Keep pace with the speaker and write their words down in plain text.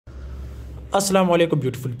Assalamu alaikum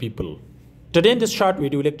beautiful people. Today in this short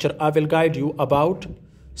video lecture I will guide you about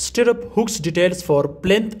stirrup hooks details for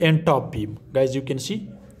plinth and top beam. Guys, you can see.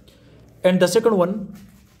 And the second one,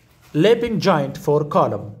 lapping joint for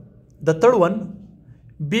column. The third one,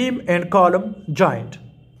 beam and column joint.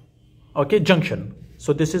 Okay, junction.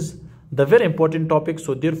 So this is the very important topic.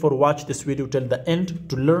 So therefore watch this video till the end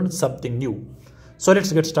to learn something new. So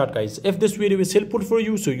let's get started, guys. If this video is helpful for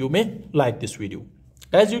you, so you may like this video.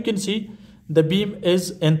 As you can see, the beam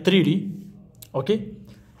is in 3D, okay,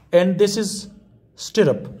 and this is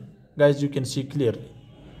stirrup. Guys, you can see clearly,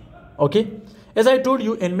 okay. As I told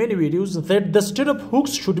you in many videos that the stirrup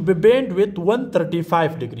hooks should be bent with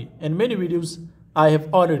 135 degree. In many videos I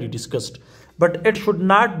have already discussed, but it should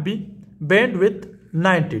not be bent with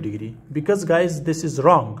 90 degree because guys, this is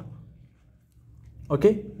wrong.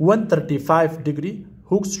 Okay, 135 degree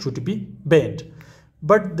hooks should be bent,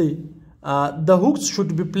 but the hooks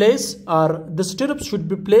should be placed, or the stirrups should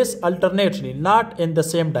be placed alternately, not in the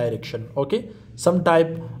same direction. Okay,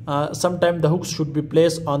 sometime the hooks should be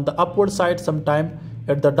placed on the upward side, sometime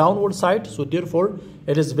at the downward side. So therefore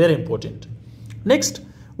it is very important. Next,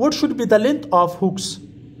 what should be the length of hooks?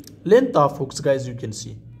 Length of hooks, guys, you can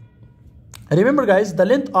see. Remember guys, the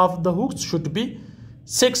length of the hooks should be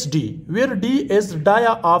 6D, where D is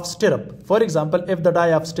dia of stirrup. For example, if the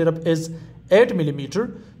dia of stirrup is 8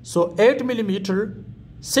 millimeter, so 8 millimeter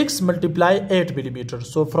 6 multiply 8 millimeter.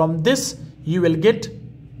 So from this you will get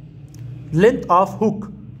length of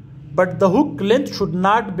hook, but the hook length should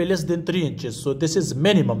not be less than 3 inches. So this is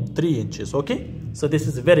minimum 3 inches. Okay, so this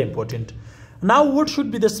is very important. Now what should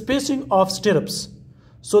be the spacing of stirrups?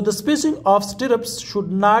 So the spacing of stirrups should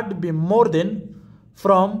not be more than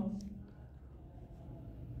from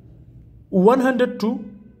 100 to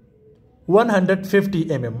 150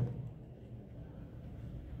 mm.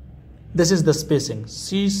 This is the spacing,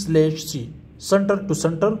 C/C, center to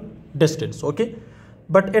center distance, okay.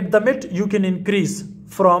 But at the mid you can increase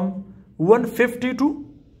from 150 to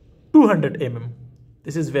 200 mm.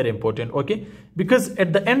 This is very important, okay, because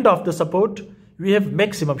at the end of the support we have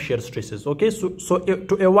maximum shear stresses, okay. So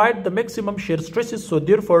to avoid the maximum shear stresses, so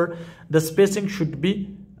therefore the spacing should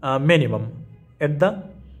be minimum at the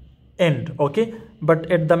end, okay,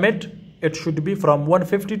 but at the mid it should be from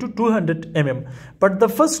 150 to 200 mm. But the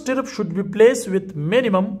first stirrup should be placed with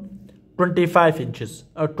minimum 25 inches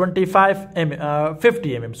or 50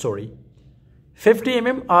 mm, sorry, 50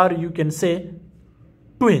 mm, or you can say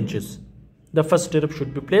 2 inches. The first stirrup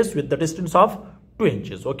should be placed with the distance of 2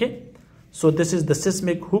 inches, okay. So this is the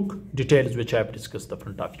seismic hook details which I have discussed the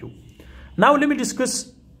front of you. Now let me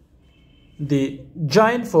discuss the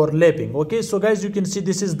joint for lapping, okay. So guys, you can see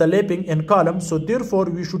this is the lapping in column, so therefore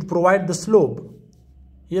we should provide the slope.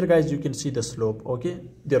 Here guys, you can see the slope, okay,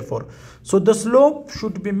 therefore so the slope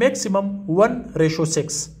should be maximum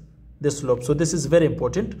 1:6, this slope. So this is very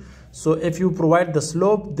important. So if you provide the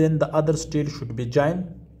slope, then the other steel should be joined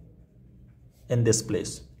in this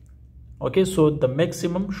place, okay. So the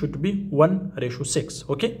maximum should be 1:6,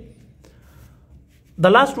 okay. The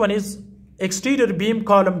last one is exterior beam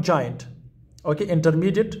column joint, okay,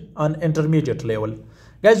 intermediate level.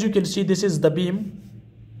 Guys, you can see this is the beam,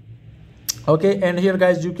 okay, and here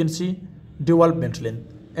guys you can see development length,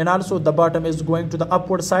 and also the bottom is going to the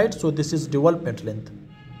upward side, so this is development length,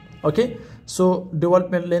 okay. So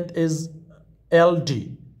development length is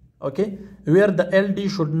LD, okay, where the LD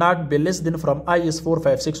should not be less than from IS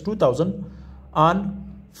 456-2000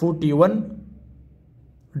 on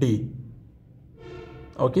 41D,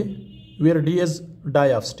 okay, where D is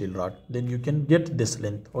dia of steel rod, then you can get this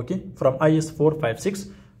length, okay, from IS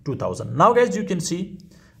 456-2000. Now guys, you can see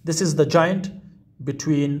this is the joint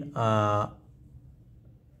between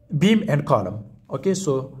beam and column, okay.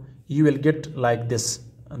 So you will get like this,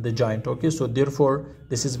 the joint, okay. So therefore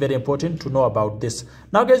this is very important to know about this.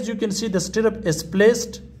 Now guys, you can see the stirrup is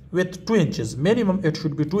placed with 2 inches minimum. It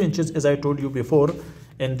should be 2 inches, as I told you before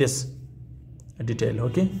in this detail,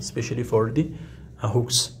 okay, especially for the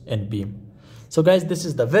hooks and beam. So guys, this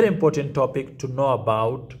is the very important topic to know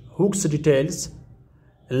about hooks details,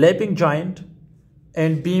 lapping joint,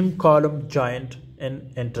 and beam column joint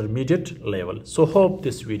in intermediate level. So hope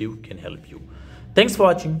this video can help you. Thanks for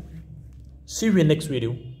watching. See you in next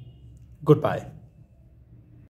video. Goodbye.